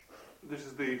This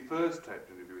is the first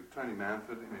taped interview with Tony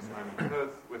Mnaford in his home in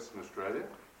Perth, Western Australia,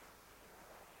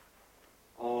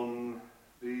 on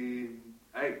the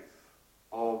 8th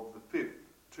of the 5th,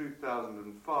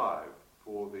 2005,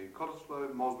 for the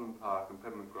Cottesloe, Mosman Park and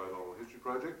Peppermint Grove Oral History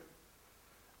Project,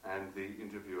 and the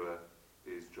interviewer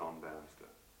is John Bannister.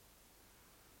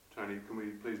 Tony, can we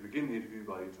please begin the interview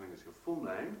by you telling us your full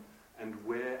name and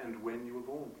where and when you were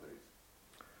born, please?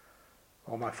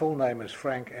 Well, my full name is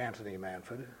Frank Anthony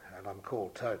Mnaford, and I'm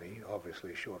called Tony,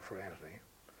 obviously short for Anthony.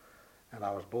 And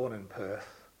I was born in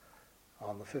Perth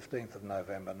on the 15th of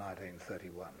November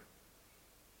 1931.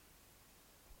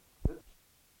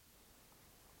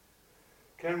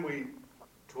 Can we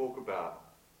talk about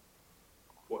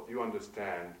what you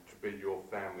understand to be your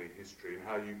family history and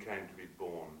how you came to be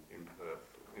born in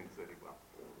Perth in 31?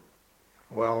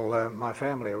 Well, my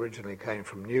family originally came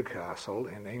from Newcastle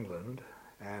in England,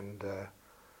 and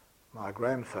my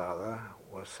grandfather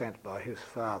was sent by his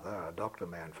father, Dr.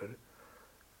 Mnaford,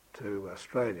 to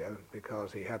Australia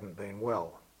because he hadn't been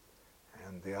well,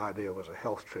 and the idea was a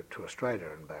health trip to Australia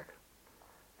and back.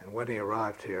 And when he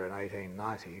arrived here in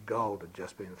 1890, gold had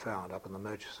just been found up in the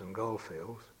Murchison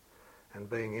goldfields, and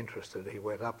being interested, he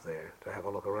went up there to have a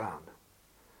look around,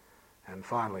 and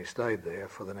finally stayed there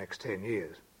for the next 10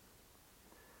 years.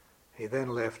 He then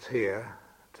left here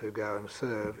to go and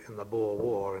serve in the Boer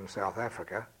War in South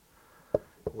Africa,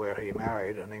 where he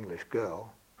married an English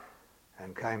girl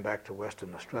and came back to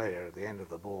Western Australia at the end of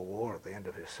the Boer War, at the end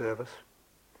of his service,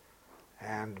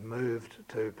 and moved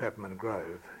to Peppermint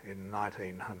Grove in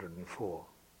 1904.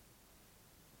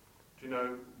 Do you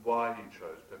know why he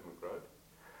chose Peppermint Grove?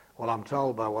 Well, I'm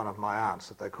told by one of my aunts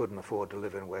that they couldn't afford to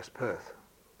live in West Perth.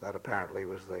 That apparently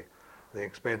was the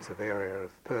expensive area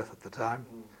of Perth at the time.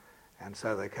 And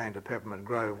so they came to Peppermint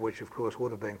Grove, which of course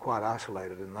would have been quite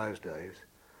isolated in those days,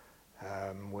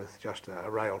 with just a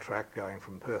rail track going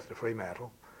from Perth to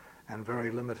Fremantle and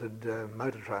very limited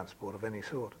motor transport of any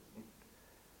sort.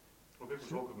 Well, people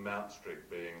talk of Mount Street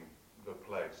being the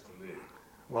place to live.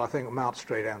 Well, I think Mount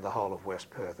Street and the whole of West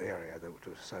Perth area, that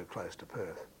was so close to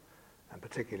Perth, and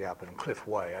particularly up in Cliff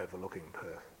Way overlooking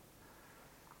Perth.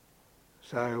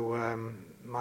 So